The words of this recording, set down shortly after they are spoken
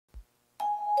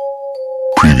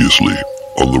Previously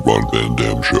on the Ron Van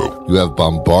Dam Show. You have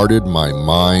bombarded my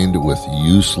mind with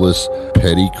useless,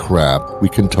 petty crap. We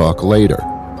can talk later,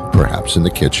 perhaps in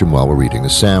the kitchen while we're eating a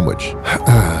sandwich. What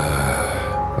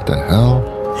the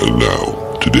hell? And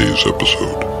now, today's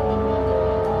episode.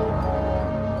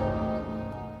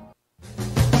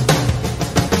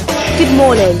 Good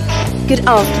morning, good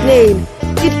afternoon,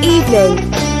 good evening,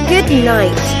 good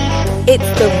night.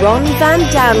 It's the Ron Van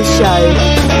Dam Show.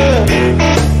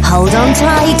 Hold on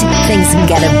tight, things can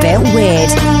get a bit weird,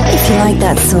 if you like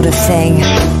that sort of thing.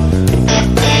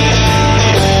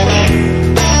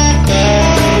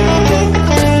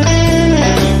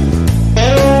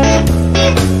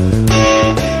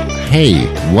 Hey,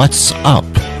 what's up?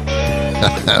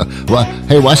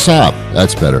 Hey, what's up?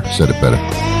 That's better. Said it better.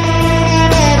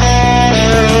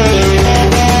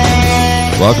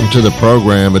 Welcome to the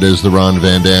program. It is the Ron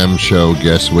Van Dam Show.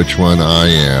 Guess which one I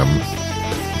am?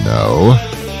 No,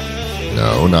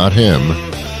 not him.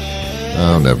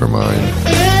 Oh, never mind.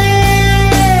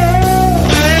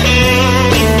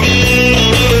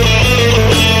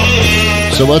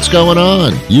 So what's going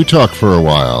on? You talk for a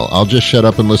while. I'll just shut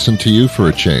up and listen to you for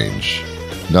a change.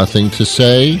 Nothing to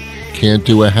say? Can't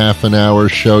do a half an hour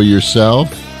show yourself?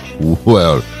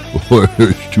 Well,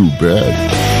 it's too bad.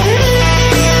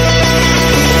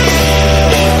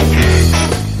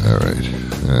 All right,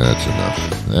 that's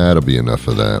enough. That'll be enough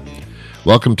of that.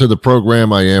 Welcome to the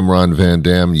program. I am Ron Van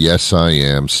Dam. Yes, I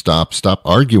am. Stop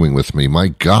arguing with me. My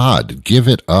God, give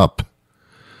it up.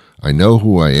 I know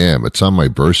who I am. It's on my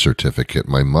birth certificate.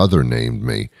 My mother named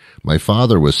me. My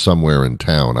father was somewhere in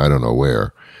town. I don't know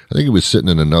where. I think he was sitting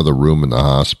in another room in the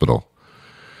hospital.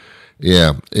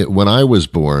 Yeah, when I was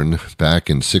born back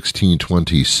in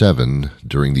 1627,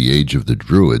 during the age of the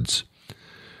Druids,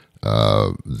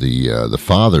 the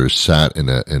fathers sat in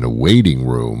a waiting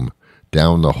room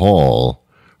down the hall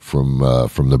from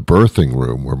the birthing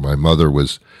room where my mother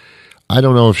was. I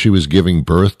don't know if she was giving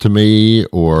birth to me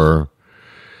or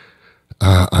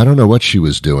I don't know what she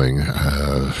was doing,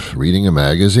 reading a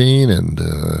magazine, and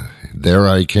there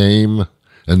I came,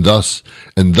 and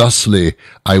thusly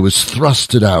I was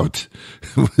thrusted out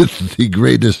with the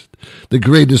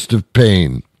greatest of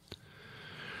pain.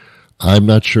 I'm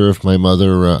not sure if my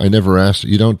mother, I never asked,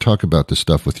 you don't talk about this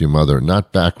stuff with your mother,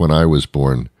 not back when I was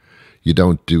born. You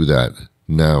don't do that.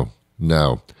 No,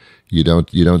 you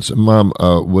don't. Mom,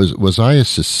 was I a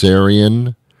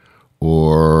cesarean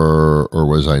or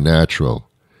was I natural?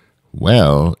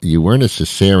 Well, you weren't a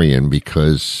cesarean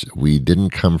because we didn't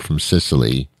come from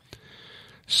Sicily.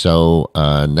 So,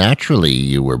 naturally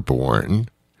you were born.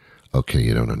 Okay,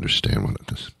 you don't understand what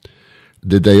it is.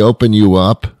 Did they open you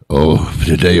up? Oh,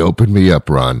 did they open me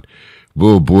up, Ron?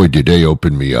 Oh, boy, did they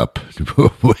open me up.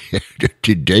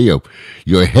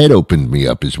 Your head opened me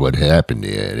up is what happened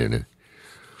there.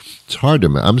 It's hard to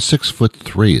I'm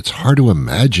 6'3". It's hard to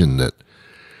imagine that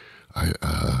I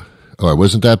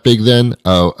wasn't that big then?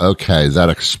 Oh, okay, that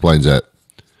explains it.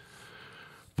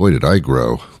 Boy, did I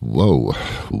grow. Whoa.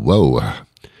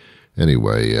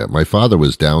 Anyway, my father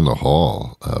was down the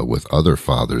hall with other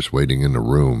fathers waiting in the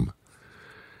room.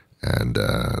 And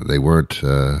they weren't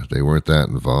that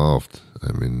involved.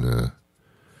 I mean,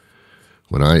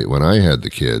 when I had the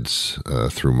kids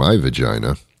through my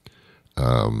vagina,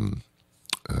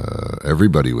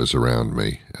 everybody was around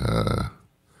me. I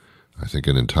think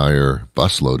an entire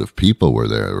busload of people were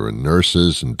there. There were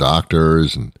nurses and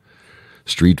doctors and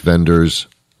street vendors.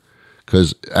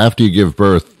 Because after you give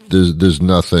birth, there's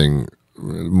nothing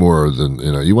more than,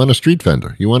 you want a street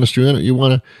vendor. You want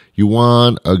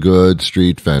a good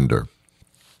street vendor.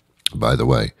 By the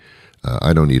way,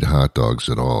 I don't eat hot dogs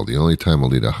at all. The only time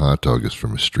I'll eat a hot dog is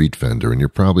from a street vendor. And you're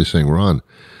probably saying, Ron,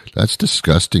 that's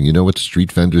disgusting. You know what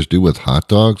street vendors do with hot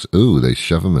dogs? Ooh, they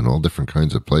shove them in all different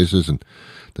kinds of places and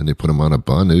then they put them on a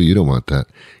bun. Ooh, you don't want that.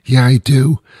 Yeah, I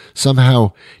do.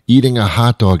 Somehow eating a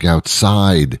hot dog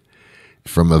outside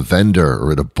from a vendor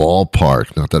or at a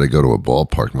ballpark. Not that I go to a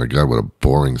ballpark. My God, what a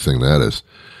boring thing that is.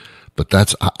 But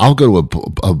I'll go to a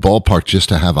ballpark just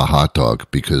to have a hot dog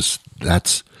because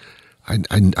that's, I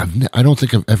don't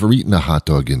think I've ever eaten a hot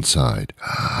dog inside.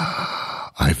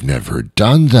 I've never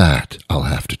done that. I'll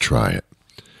have to try it.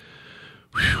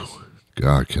 Whew.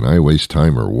 God, can I waste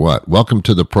time or what? Welcome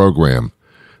to the program.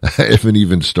 I haven't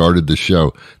even started the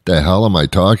show. The hell am I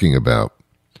talking about?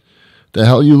 The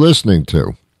hell are you listening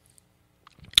to?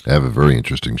 I have a very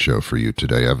interesting show for you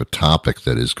today. I have a topic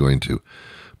that is going to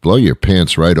blow your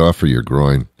pants right off of your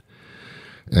groin.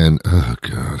 And, oh,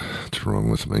 God, what's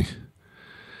wrong with me?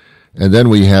 And then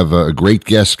we have a great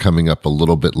guest coming up a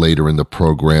little bit later in the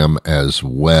program as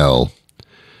well.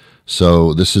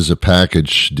 So this is a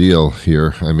package deal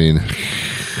here. I mean,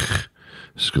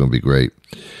 This is going to be great.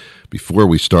 Before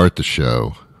we start the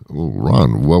show,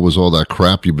 Ron, what was all that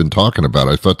crap you've been talking about?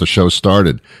 I thought the show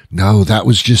started. No, that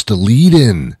was just a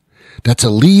lead-in. That's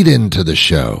a lead-in to the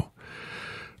show.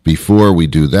 Before we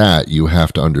do that, you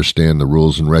have to understand the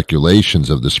rules and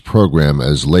regulations of this program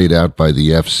as laid out by the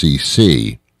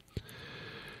FCC.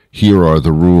 Here are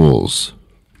the rules.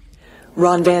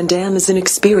 Ron Van Dam is an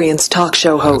experienced talk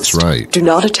show host. That's right. Do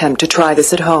not attempt to try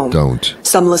this at home. Don't.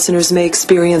 Some listeners may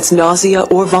experience nausea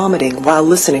or vomiting while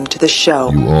listening to this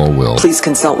show. You all will. Please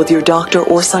consult with your doctor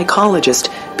or psychologist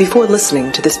before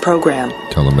listening to this program.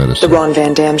 Telemedicine. The Ron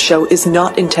Van Dam Show is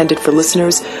not intended for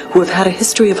listeners who have had a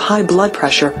history of high blood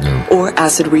pressure or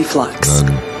acid reflux.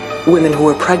 None. Women who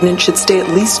are pregnant should stay at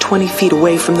least 20 feet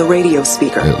away from the radio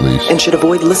speaker. At least. And should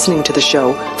avoid listening to the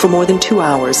show for more than 2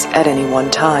 hours at any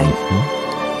one time.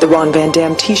 Mm-hmm. The Ron Van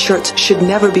Dam t-shirts should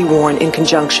never be worn in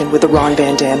conjunction with the Ron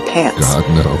Van Dam pants. God,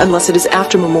 no. Unless it is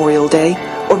after Memorial Day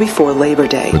or before Labor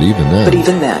Day. But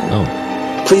even then. Oh.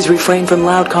 Please refrain from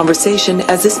loud conversation,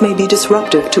 as this may be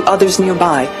disruptive to others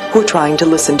nearby who are trying to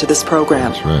listen to this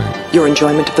program. That's right. Your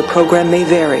enjoyment of the program may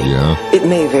vary. Yeah. It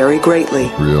may vary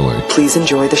greatly. Really? Please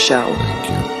enjoy the show. Thank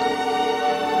you.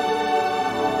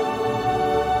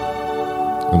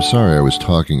 I'm sorry I was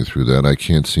talking through that. I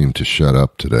can't seem to shut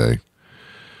up today.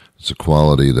 It's a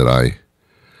quality that I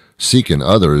seek in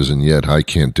others, and yet I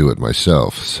can't do it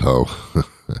myself. So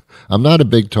I'm not a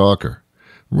big talker.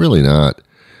 I'm really not.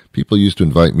 People used to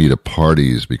invite me to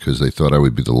parties because they thought I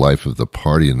would be the life of the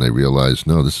party, and they realized,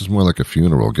 no, this is more like a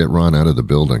funeral. Get Ron out of the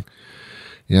building.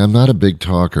 Yeah, I'm not a big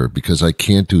talker because I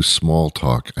can't do small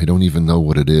talk. I don't even know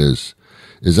what it is.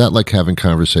 Is that like having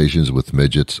conversations with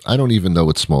midgets? I don't even know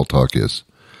what small talk is.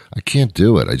 I can't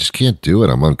do it. I just can't do it.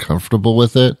 I'm uncomfortable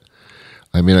with it.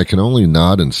 I mean, I can only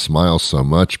nod and smile so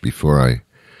much before I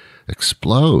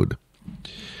explode.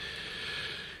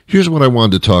 Here's what I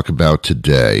wanted to talk about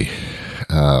today.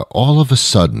 All of a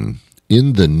sudden,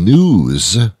 in the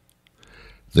news,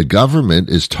 the government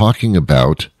is talking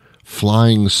about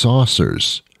flying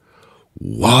saucers.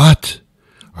 What?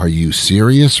 Are you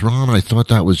serious, Ron? I thought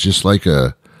that was just like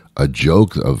a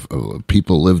joke of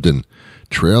people lived in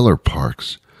trailer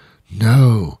parks.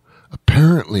 No,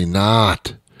 apparently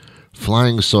not.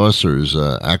 Flying saucers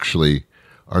actually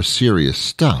are serious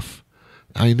stuff.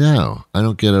 I know. I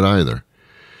don't get it either.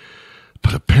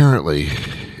 But apparently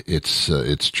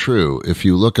it's true. If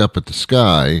you look up at the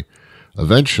sky,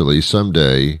 eventually,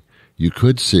 someday, you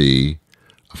could see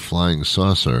a flying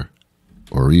saucer,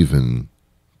 or even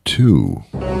two.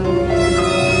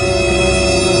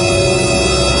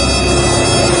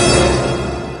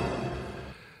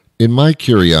 In my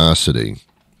curiosity,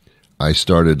 I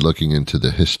started looking into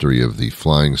the history of the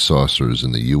flying saucers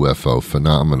and the UFO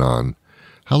phenomenon.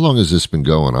 How long has this been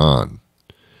going on?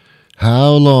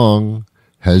 How long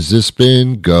has this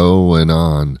been going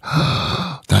on?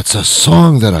 That's a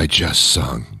song that I just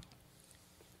sung.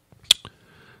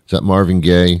 Is that Marvin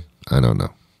Gaye? I don't know.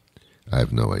 I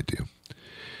have no idea.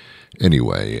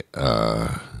 Anyway,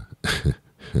 I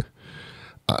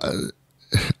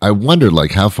wondered,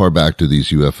 like, how far back do these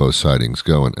UFO sightings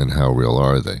go, and how real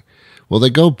are they? Well, they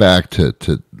go back to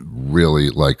really,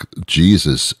 like,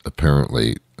 Jesus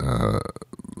apparently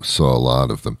saw a lot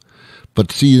of them.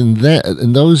 But see,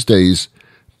 in those days,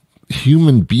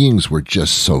 human beings were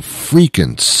just so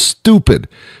freaking stupid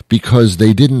because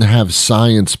they didn't have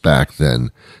science back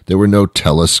then. There were no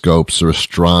telescopes or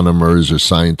astronomers or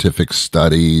scientific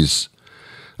studies.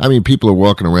 I mean, people are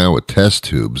walking around with test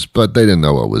tubes, but they didn't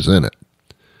know what was in it.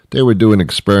 They were doing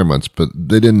experiments, but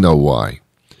they didn't know why.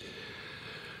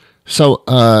 So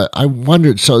I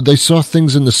wondered. So they saw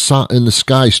things in the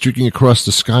sky, streaking across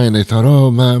the sky, and they thought,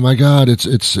 "Oh my God,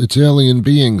 it's alien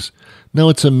beings." No,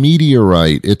 it's a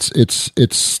meteorite.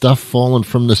 It's stuff falling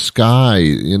from the sky.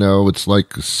 You know, it's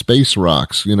like space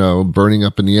rocks, you know, burning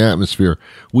up in the atmosphere.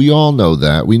 We all know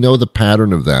that. We know the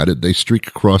pattern of that. They streak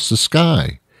across the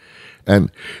sky.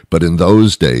 But in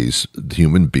those days,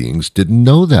 human beings didn't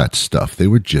know that stuff. They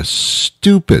were just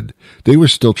stupid. They were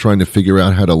still trying to figure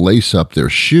out how to lace up their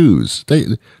shoes.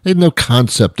 They had no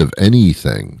concept of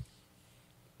anything.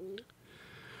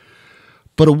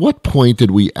 But at what point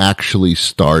did we actually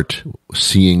start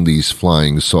seeing these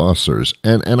flying saucers?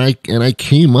 And I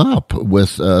came up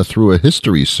with through a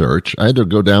history search. I had to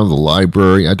go down to the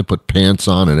library. I had to put pants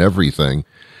on and everything.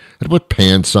 I had to put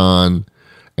pants on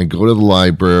and go to the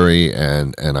library,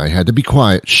 and I had to be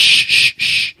quiet.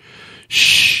 Shh.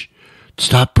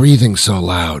 Stop breathing so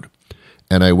loud.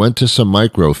 And I went to some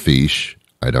microfiche.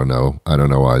 I don't know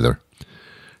either.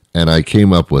 And I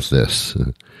came up with this.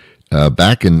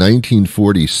 Back in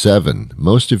 1947,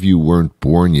 most of you weren't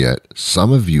born yet.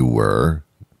 Some of you were.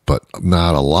 but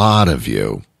not a lot of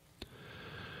you.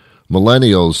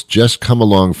 Millennials, just come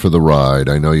along for the ride.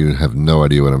 I know you have no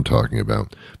idea what I'm talking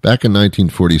about. Back in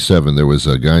 1947, there was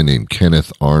a guy named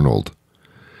Kenneth Arnold,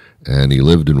 and he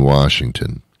lived in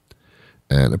Washington.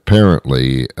 And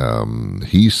apparently,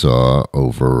 he saw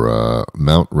over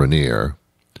Mount Rainier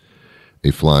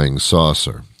a flying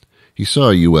saucer. He saw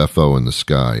a UFO in the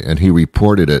sky, and he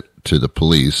reported it to the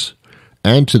police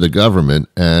and to the government,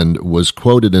 and was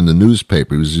quoted in the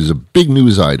newspaper. It was a big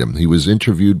news item. He was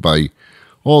interviewed by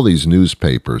all these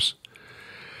newspapers.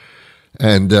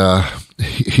 And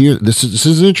here, this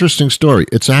is an interesting story.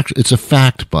 It's a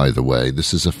fact, by the way.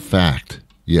 This is a fact.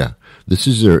 Yeah, this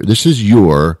is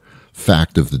your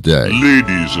fact of the day.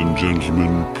 Ladies and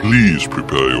gentlemen, please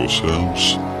prepare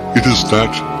yourselves. It is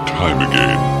that time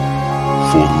again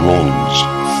for Ron's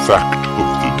Fact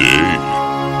of the Day.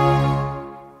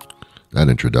 That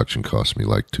introduction cost me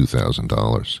like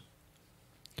 $2,000.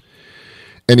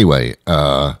 Anyway,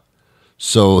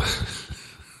 so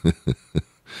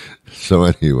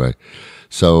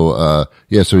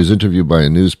he's interviewed by a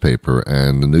newspaper,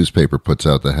 and the newspaper puts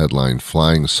out the headline,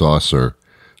 "Flying Saucer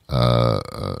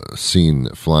seen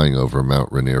flying over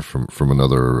Mount Rainier from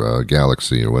another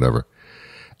galaxy," or whatever.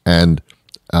 And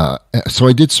so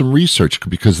I did some research,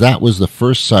 because that was the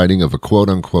first sighting of a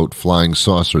quote-unquote flying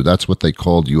saucer. That's what they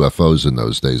called UFOs in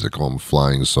those days. They called them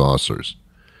flying saucers.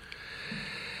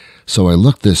 So I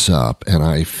looked this up, and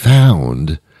I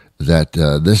found that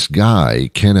this guy,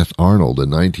 Kenneth Arnold, in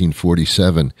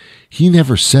 1947, he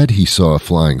never said he saw a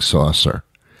flying saucer.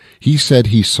 He said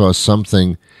he saw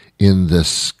something in the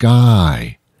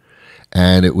sky,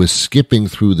 and it was skipping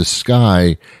through the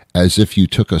sky as if you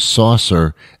took a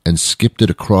saucer and skipped it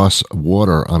across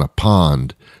water on a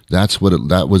pond. That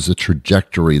was the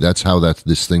trajectory. That's how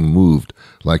this thing moved,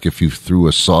 like if you threw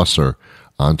a saucer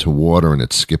onto water and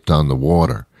it skipped on the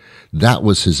water. That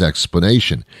was his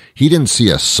explanation. He didn't see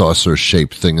a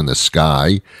saucer-shaped thing in the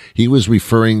sky. He was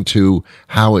referring to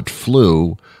how it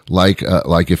flew, like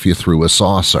if you threw a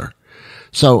saucer.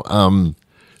 So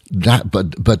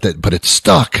but it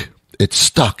stuck. It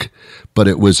stuck. But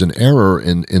it was an error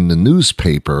in the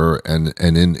newspaper and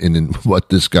in what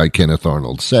this guy Kenneth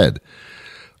Arnold said.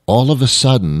 All of a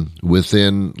sudden,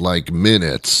 within like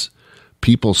minutes,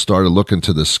 people started looking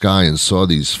to the sky and saw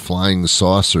these flying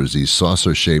saucers, these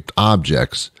saucer-shaped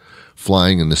objects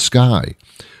flying in the sky.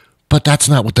 But that's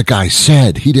not what the guy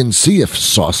said. He didn't see a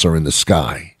saucer in the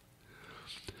sky.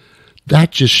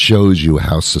 That just shows you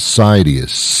how society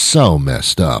is so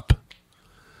messed up.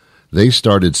 They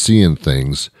started seeing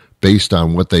things based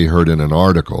on what they heard in an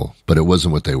article, but it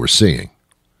wasn't what they were seeing.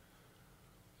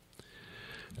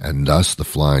 And thus the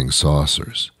flying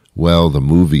saucers. Well, the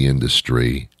movie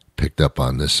industry picked up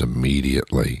on this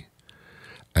immediately,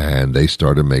 and they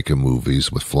started making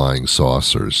movies with flying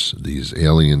saucers, these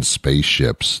alien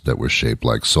spaceships that were shaped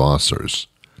like saucers.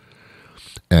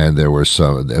 And it was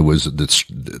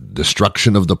the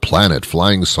destruction of the planet,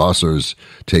 flying saucers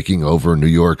taking over New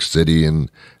York City and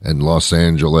Los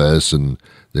Angeles, and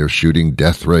they're shooting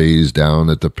death rays down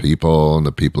at the people, and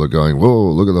the people are going,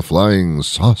 "Whoa, look at the flying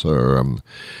saucer."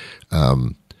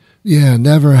 Yeah,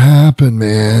 never happened,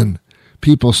 man.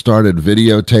 People started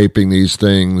videotaping these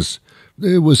things.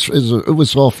 It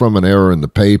was all from an error in the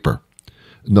paper,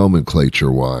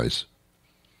 nomenclature-wise.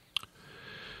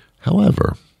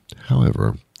 However,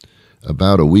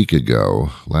 about a week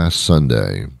ago, last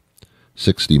Sunday,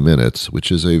 60 Minutes,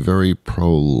 which is a very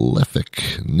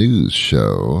prolific news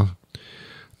show,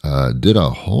 did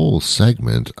a whole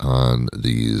segment on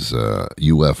these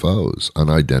UFOs,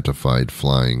 unidentified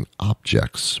flying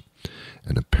objects.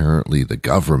 And apparently the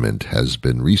government has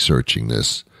been researching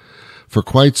this for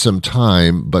quite some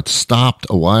time, but stopped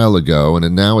a while ago,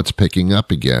 and now it's picking up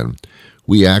again.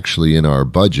 We actually, in our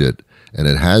budget, and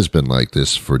it has been like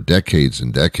this for decades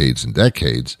and decades and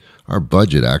decades, our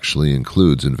budget actually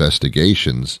includes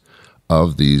investigations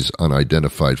of these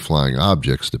unidentified flying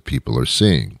objects that people are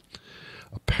seeing.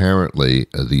 Apparently,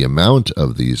 the amount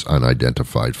of these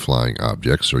unidentified flying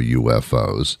objects, or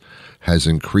UFOs, has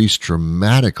increased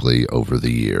dramatically over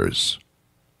the years.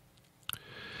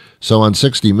 So on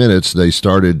 60 Minutes, they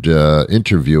started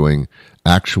interviewing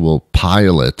actual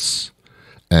pilots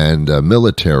and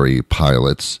military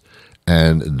pilots,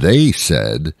 and they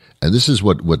said, and this is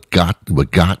what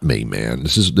got me, man.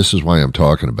 This is why I'm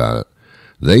talking about it.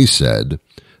 They said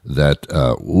that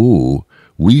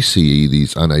we see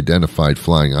these unidentified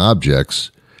flying objects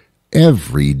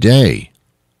every day.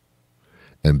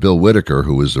 And Bill Whitaker,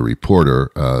 who was the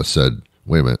reporter, said,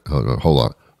 "Wait a minute,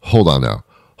 hold on now.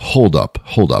 Hold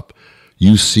up.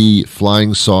 You see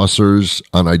flying saucers,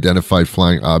 unidentified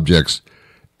flying objects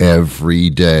every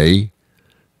day?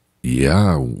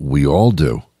 Yeah, we all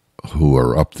do, who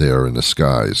are up there in the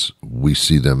skies. We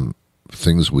see them,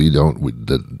 things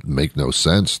that make no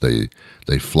sense. They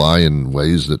fly in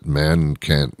ways that man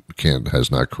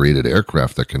has not created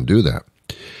aircraft that can do that.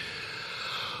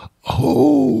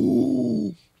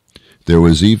 Oh, there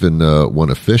was even one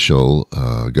official,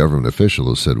 government official,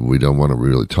 who said, we don't want to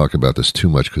really talk about this too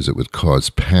much because it would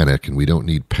cause panic, and we don't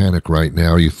need panic right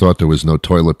now. You thought there was no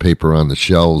toilet paper on the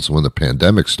shelves when the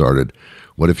pandemic started.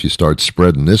 What if you start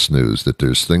spreading this news that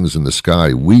there's things in the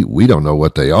sky we don't know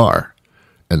what they are,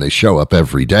 and they show up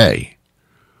every day?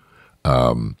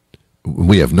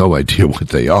 We have no idea what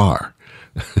they are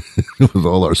with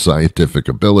all our scientific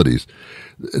abilities.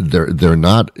 They're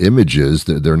not images,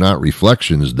 they're not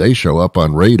reflections. They show up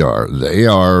on radar. They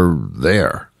are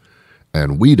there,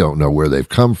 and we don't know where they've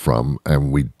come from,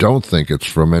 and we don't think it's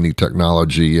from any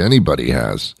technology anybody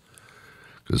has,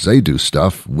 because they do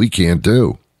stuff we can't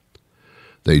do.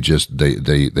 They just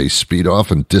they speed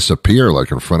off and disappear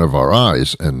like in front of our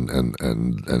eyes, and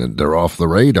they're off the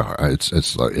radar.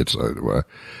 It's like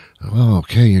well,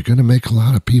 okay, you're going to make a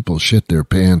lot of people shit their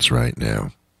pants right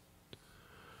now.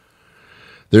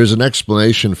 There's an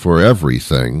explanation for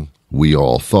everything, we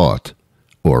all thought,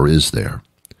 or is there?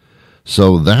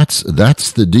 So that's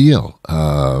the deal.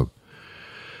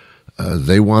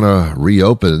 They want to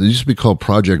reopen. It used to be called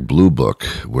Project Blue Book,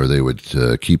 where they would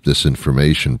keep this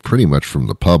information pretty much from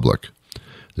the public.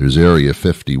 There's Area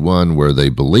 51, where they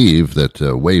believe that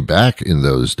way back in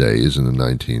those days, in the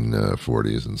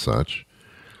 1940s and such,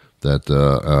 that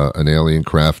an alien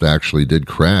craft actually did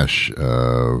crash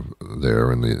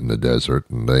there in the desert,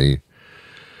 and they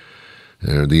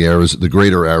the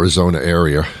greater Arizona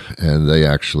area, and they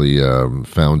actually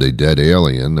found a dead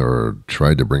alien or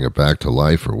tried to bring it back to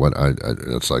life or what.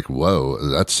 It's like, whoa,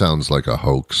 that sounds like a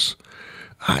hoax.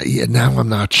 Yeah, now I'm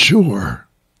not sure.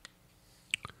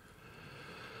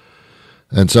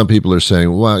 And some people are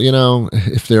saying, well,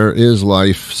 if there is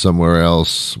life somewhere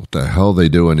else, what the hell are they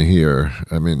doing here?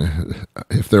 I mean,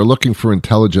 if they're looking for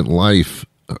intelligent life,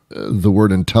 the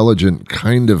word intelligent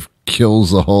kind of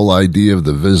kills the whole idea of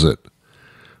the visit.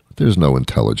 There's no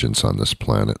intelligence on this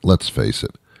planet, let's face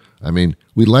it. I mean,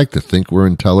 we like to think we're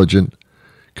intelligent.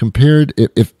 Compared,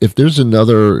 if there's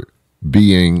another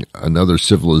being, another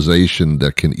civilization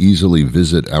that can easily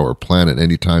visit our planet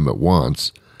anytime it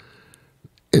wants,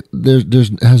 it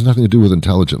has nothing to do with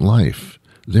intelligent life.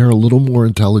 They're a little more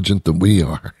intelligent than we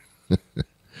are.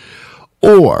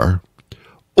 or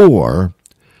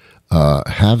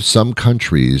have some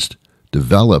countries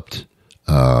developed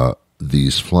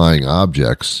these flying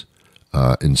objects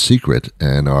in secret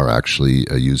and are actually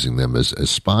using them as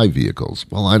spy vehicles.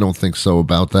 Well, I don't think so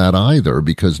about that either,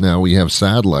 because now we have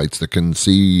satellites that can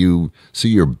see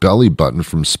your belly button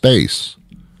from space,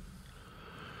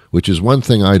 which is one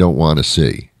thing I don't want to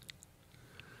see.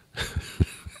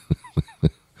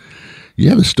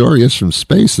 Yeah, the story is from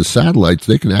space. The satellites,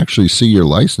 they can actually see your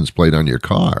license plate on your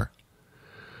car.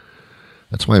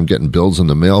 That's why I'm getting bills in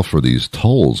the mail for these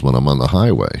tolls when I'm on the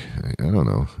highway. I don't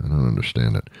know. I don't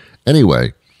understand it.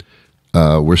 Anyway,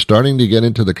 we're starting to get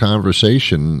into the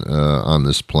conversation on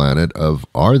this planet of,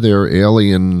 are there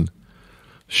alien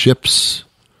ships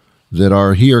that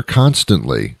are here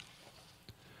constantly?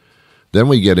 Then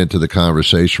we get into the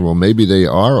conversation, well, maybe they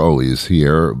are always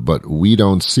here, but we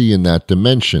don't see in that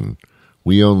dimension.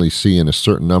 We only see in a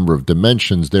certain number of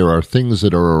dimensions. There are things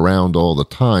that are around all the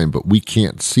time, but we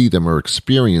can't see them or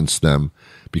experience them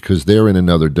because they're in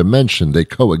another dimension. They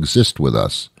coexist with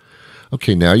us.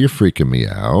 Okay, now you're freaking me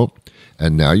out,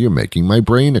 and now you're making my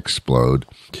brain explode.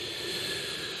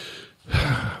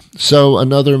 So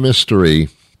another mystery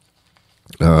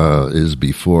is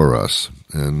before us,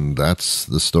 and that's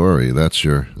the story. That's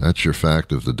your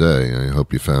fact of the day. I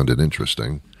hope you found it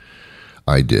interesting.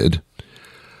 I did.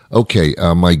 Okay,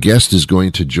 my guest is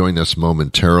going to join us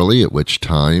momentarily, at which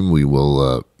time we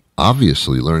will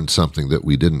obviously learn something that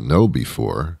we didn't know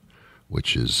before,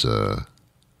 which is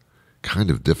kind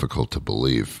of difficult to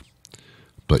believe.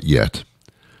 But yet,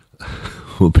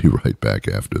 we'll be right back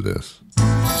after this.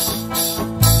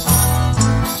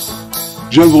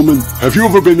 Gentlemen, have you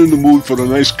ever been in the mood for a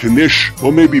nice knish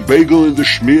or maybe bagel in the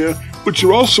schmear, but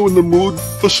you're also in the mood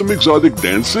for some exotic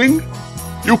dancing?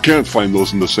 You can't find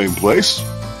those in the same place.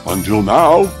 Until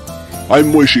now.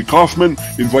 I'm Moishi Kaufman,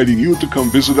 inviting you to come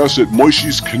visit us at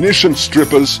Moishi's Knish and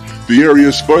Strippers, the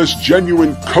area's first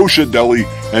genuine kosher deli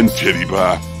and titty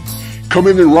bar. Come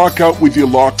in and rock out with your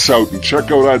locks out and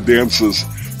check out our dancers.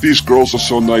 These girls are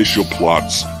so nice you'll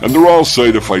plots, and they're all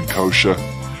certified kosher.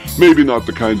 Maybe not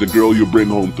the kind of girl you bring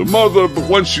home to mother, but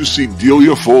once you see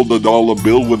Delia fold a dollar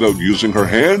bill without using her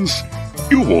hands,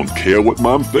 you won't care what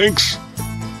Mom thinks.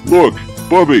 Look,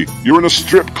 Bubby, you're in a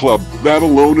strip club. That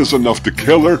alone is enough to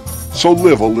kill her, so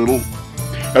live a little.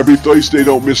 Every Thursday,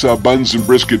 don't miss our buns and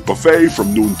brisket buffet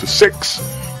from noon to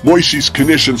 6. Moishy's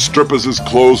Knish and Strippers is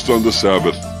closed on the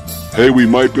Sabbath. Hey, we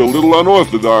might be a little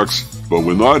unorthodox, but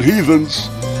we're not heathens.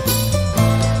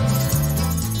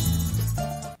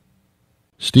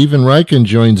 Steven Raichlen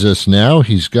joins us now.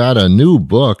 He's got a new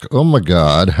book, oh my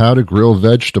God, How to Grill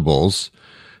Vegetables.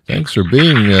 Thanks for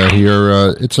being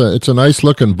here. It's a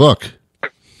nice-looking book.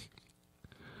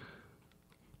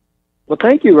 Well,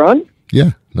 thank you, Ron.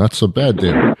 Yeah, not so bad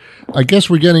there. I guess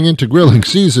we're getting into grilling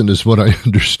season is what I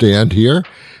understand here.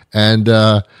 And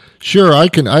sure, I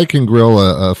can grill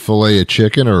a fillet of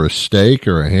chicken or a steak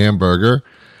or a hamburger.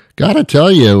 Gotta tell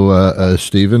you,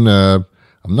 Steven,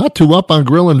 I'm not too up on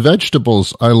grilling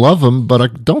vegetables. I love them, but I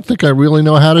don't think I really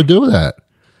know how to do that.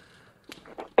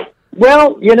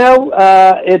 Well, I'm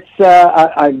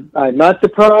not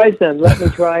surprised, and let me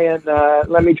try and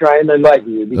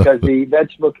enlighten you, because the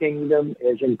vegetable kingdom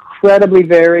is incredibly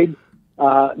varied.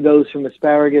 Goes from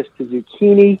asparagus to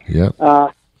zucchini.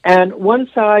 Yep. And one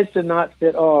size does not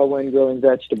fit all when grilling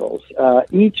vegetables.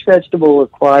 Each vegetable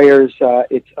requires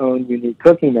its own unique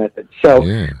cooking method. So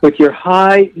with your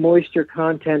high moisture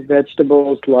content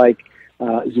vegetables like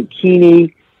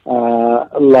zucchini,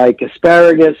 like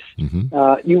asparagus,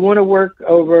 you want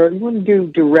to do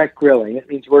direct grilling. It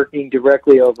means working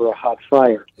directly over a hot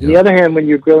fire. On the other hand, when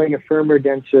you're grilling a firmer,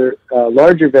 denser,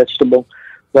 larger vegetable,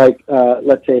 like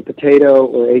let's say a potato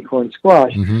or acorn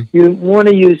squash, you want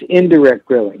to use indirect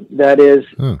grilling. That is,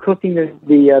 cooking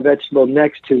the vegetable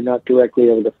next to, not directly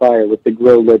over the fire, with the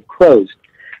grill lid closed.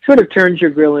 Sort of turns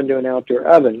your grill into an outdoor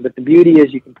oven, but the beauty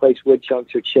is you can place wood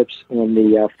chunks or chips on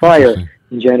the fire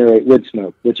and generate wood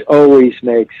smoke, which always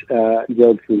makes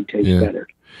grilled food taste better.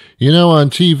 You know, on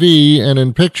TV and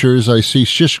in pictures, I see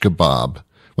shish kebab.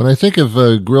 When I think of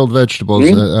grilled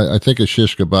vegetables, I think of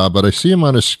shish kebab, but I see them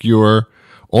on a skewer,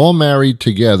 all married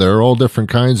together, all different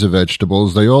kinds of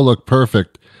vegetables. They all look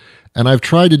perfect. And I've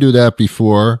tried to do that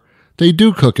before. They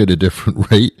do cook at a different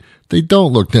rate. They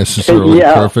don't look necessarily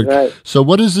perfect. Right. So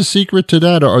what is the secret to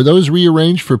that? Are those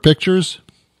rearranged for pictures?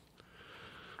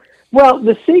 Well,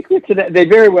 the secret to that, they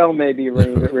very well may be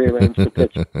rearranged for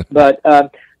pictures. But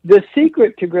the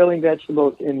secret to grilling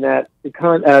vegetables in that,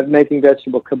 making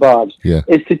vegetable kebabs,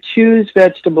 is to choose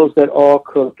vegetables that all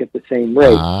cook at the same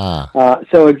rate.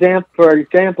 For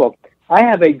example, I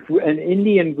have an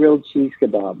Indian grilled cheese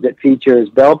kebab that features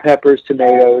bell peppers,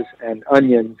 tomatoes, and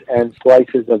onions, and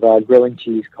slices of grilling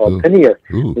cheese called paneer,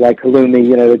 like halloumi,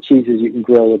 the cheeses you can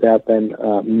grill without them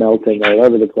melting all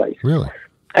over the place. Really?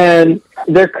 And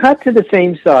they're cut to the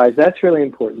same size. That's really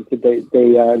important, that they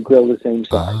grill the same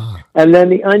size. And then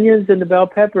the onions and the bell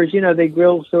peppers, they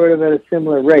grill sort of at a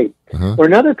similar rate. Or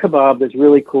another kebab that's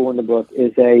really cool in the book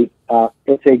is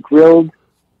it's a grilled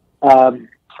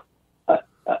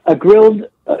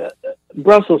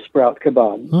Brussels sprout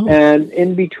kebab. And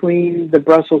in between the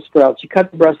Brussels sprouts, you cut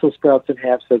the Brussels sprouts in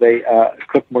half so they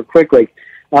cook more quickly.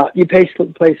 You place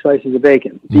slices of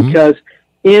bacon, because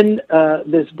in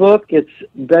this book, it's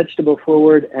vegetable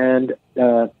forward and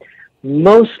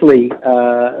mostly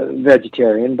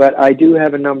vegetarian, but I do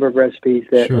have a number of recipes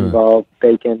that involve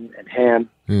bacon and ham.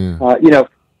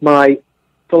 My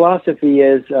philosophy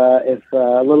is if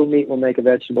a little meat will make a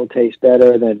vegetable taste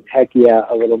better, then heck yeah,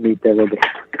 a little meat there will be.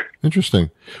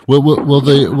 Interesting. Will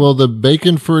the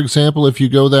bacon, for example, if you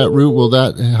go that route, will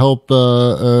that help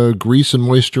grease and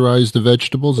moisturize the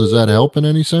vegetables? Does that help in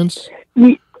any sense?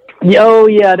 Oh,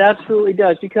 yeah, it absolutely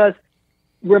does. Because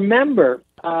remember,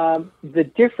 the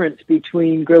difference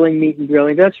between grilling meat and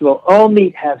grilling vegetable, all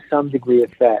meat has some degree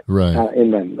of fat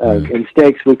in them. In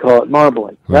steaks, we call it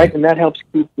marbling, right? And that helps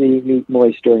keep the meat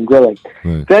moist during grilling.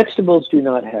 Vegetables do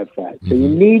not have fat, so you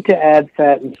need to add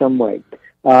fat in some way.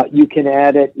 You can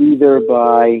add it either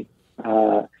by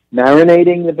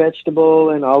marinating the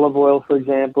vegetable in olive oil, for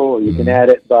example, or you can add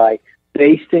it by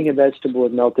basting a vegetable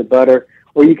with melted butter,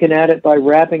 or you can add it by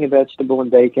wrapping a vegetable in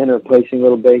bacon or placing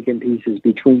little bacon pieces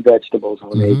between vegetables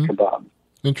on a kebab.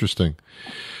 Interesting.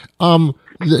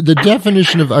 The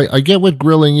definition of I get what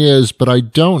grilling is, but I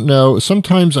don't know.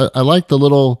 Sometimes I like the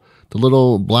little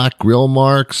black grill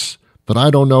marks, but I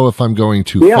don't know if I'm going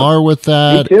too far with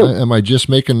that. Am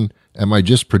I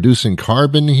just producing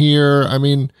carbon here? I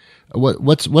mean,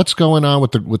 what's going on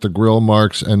with the grill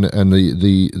marks and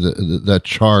the that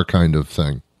char kind of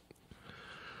thing?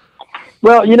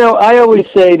 Well, I always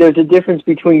say there's a difference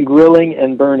between grilling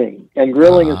and burning. And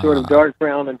grilling is sort of dark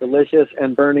brown and delicious,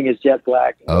 and burning is jet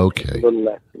black. Okay. A little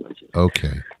less delicious.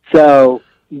 Okay. So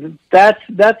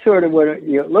that's sort of what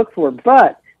you look for.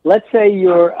 But let's say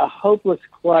you're a hopeless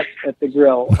klutz at the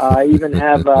grill. I even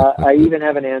have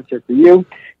an answer for you,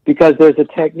 because there's a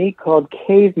technique called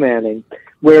cavemanning,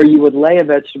 where you would lay a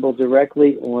vegetable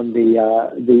directly on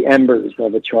the embers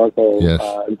of a charcoal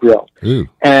grill. Ooh.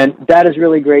 And that is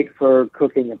really great for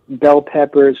cooking bell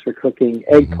peppers, for cooking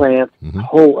eggplant,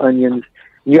 whole onions.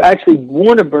 You actually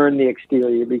want to burn the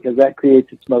exterior, because that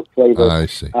creates a smoke flavor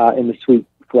in the sweet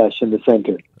flesh in the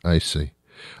center. I see.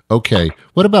 Okay.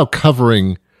 What about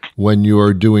covering when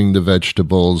you're doing the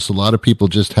vegetables? A lot of people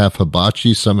just have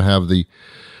hibachi. Some have the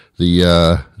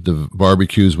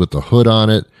barbecues with the hood on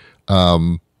it.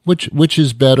 Which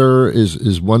is better?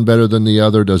 Is one better than the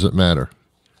other? Does it matter?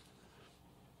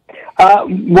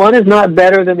 One is not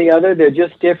better than the other. They're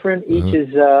just different. Each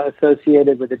is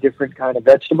associated with a different kind of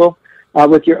vegetable.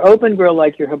 With your open grill,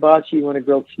 like your hibachi, you want to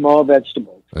grill small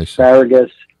vegetables: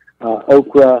 asparagus,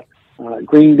 okra,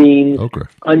 green beans,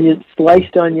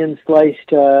 sliced onions,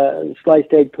 sliced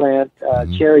eggplant,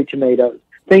 cherry tomatoes,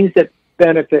 things that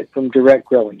benefit from direct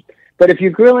grilling. But if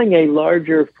you're grilling a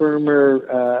larger,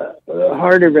 firmer,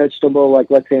 harder vegetable,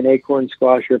 like let's say an acorn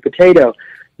squash or a potato,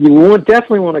 you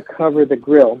definitely want to cover the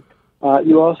grill.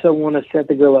 You also want to set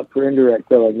the grill up for indirect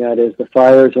grilling. That is, the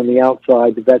fire's on the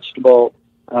outside, the vegetable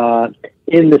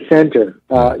in the center.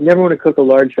 You never want to cook a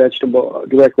large vegetable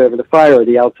directly over the fire, or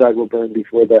the outside will burn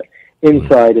before the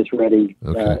inside is ready.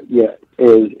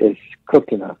 Is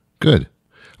cooked enough. Good.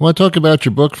 I want to talk about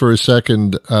your book for a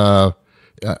second.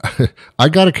 I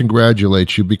got to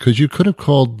congratulate you, because you could have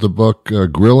called the book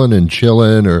Grillin' and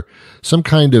Chillin' or some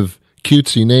kind of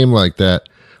cutesy name like that.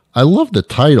 I love the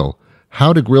title,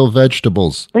 How to Grill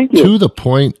Vegetables. Thank you. To the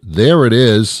point, there it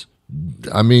is.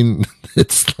 I mean,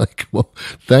 it's like, well,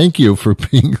 thank you for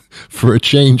a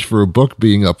change for a book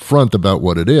being upfront about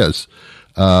what it is.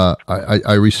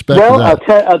 I respect that. Well,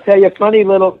 I'll tell you a funny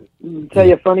little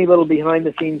behind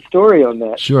the scenes story on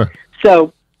that. Sure.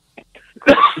 So,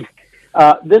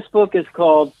 this book is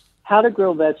called How to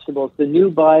Grill Vegetables, the New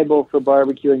Bible for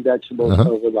Barbecuing Vegetables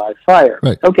Over Live Fire.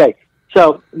 Right. Okay,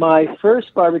 so my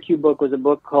first barbecue book was a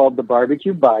book called The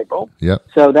Barbecue Bible. Yep.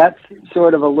 So that's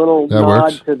sort of a little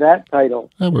nod to that title.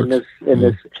 That works. In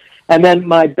this. And then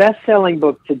my best-selling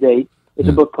book to date is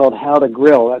a book called How to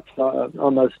Grill. That's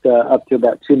almost up to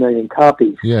about 2 million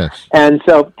copies. Yes. And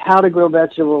so How to Grill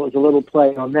Vegetable is a little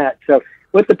play on that. So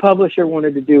what the publisher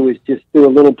wanted to do was just do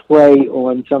a little play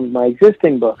on some of my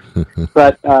existing books.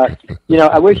 But,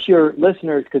 I wish your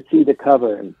listeners could see the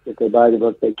cover, and if they buy the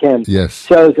book, they can. Yes.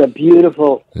 Shows a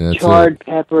beautiful charred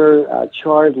pepper,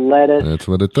 charred lettuce. That's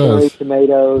what it does. Cherry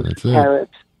tomatoes,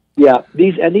 carrots. Yeah,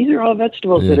 these are all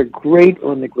vegetables that are great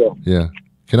on the grill. Yeah.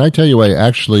 Can I tell you, I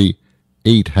actually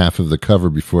ate half of the cover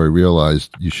before I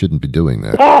realized you shouldn't be doing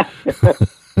that.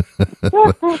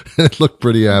 It looked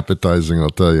pretty appetizing, I'll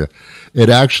tell you. It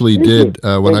actually did.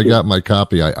 When I got my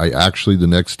copy, I actually, the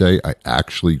next day, I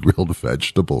actually grilled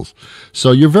vegetables.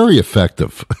 So you're very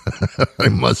effective, I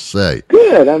must say.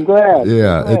 Good, I'm glad.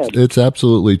 Yeah, I'm glad. It's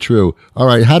absolutely true. All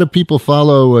right, how do people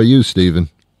follow you, Steven?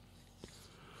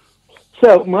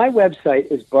 So my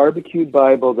website is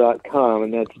barbecuedbible.com,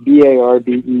 and that's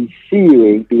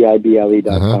BARBECUE,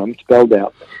 BIBLE.com, spelled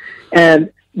out.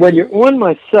 And when you're on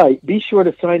my site, be sure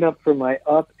to sign up for my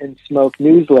Up and Smoke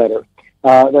newsletter.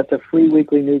 That's a free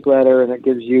weekly newsletter, and it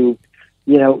gives you,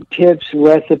 tips,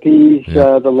 recipes,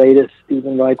 the latest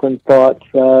Steven Raichlen thoughts,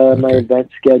 my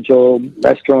event schedule,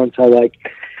 restaurants I like.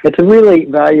 It's a really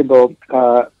valuable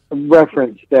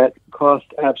reference that costs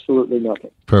absolutely nothing.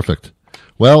 Perfect.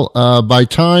 Well, by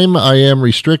time, I am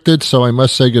restricted, so I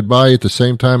must say goodbye. At the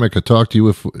same time, I could talk to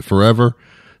you forever.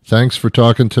 Thanks for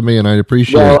talking to me, and I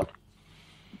appreciate it.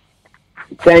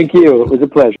 Thank you. It was a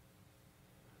pleasure.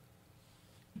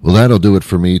 Well, that'll do it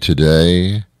for me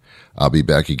today. I'll be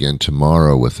back again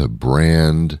tomorrow with a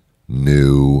brand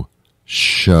new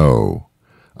show.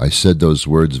 I said those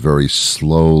words very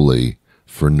slowly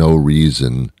for no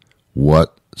reason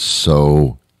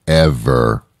whatsoever.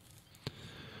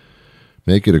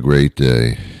 Make it a great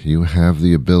day. You have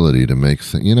the ability to make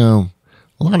things, a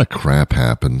lot of crap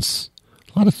happens.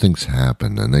 A lot of things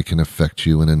happen, and they can affect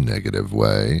you in a negative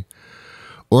way.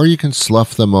 Or you can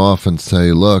slough them off and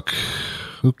say, look,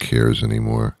 who cares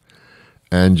anymore?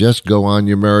 And just go on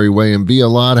your merry way and be a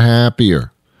lot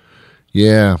happier.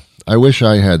 Yeah, I wish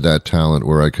I had that talent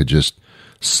where I could just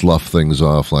slough things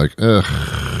off like, ugh,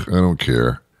 I don't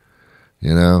care.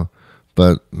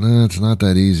 But it's not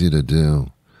that easy to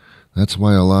do. That's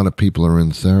why a lot of people are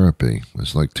in therapy.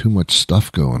 There's like too much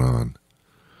stuff going on.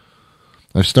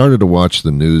 I started to watch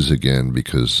the news again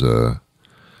because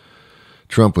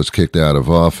Trump was kicked out of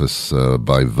office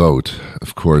by vote.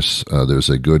 Of course, there's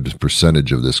a good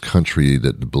percentage of this country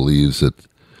that believes that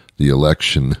the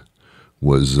election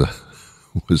was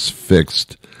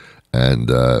fixed and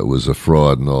was a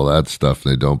fraud and all that stuff.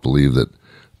 They don't believe that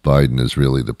Biden is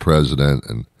really the president,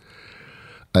 and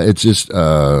it's just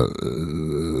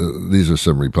these are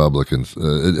some Republicans.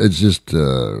 It's just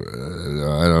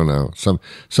I don't know.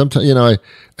 Sometimes I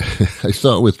I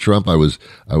thought with Trump I was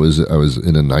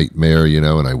in a nightmare,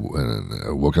 and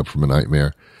I woke up from a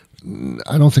nightmare.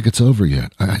 I don't think it's over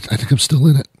yet. I think I'm still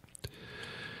in it.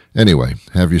 Anyway,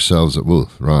 have yourselves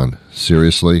Ron,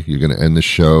 seriously? You're going to end the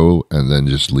show and then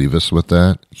just leave us with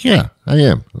that? Yeah, I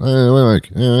am.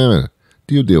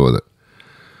 Do you deal with it?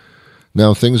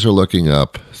 Now, things are looking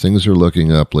up. Things are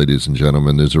looking up, ladies and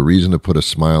gentlemen. There's a reason to put a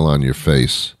smile on your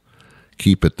face.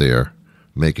 Keep it there.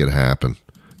 Make it happen,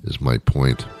 is my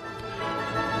point.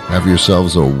 Have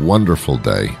yourselves a wonderful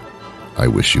day. I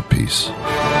wish you peace.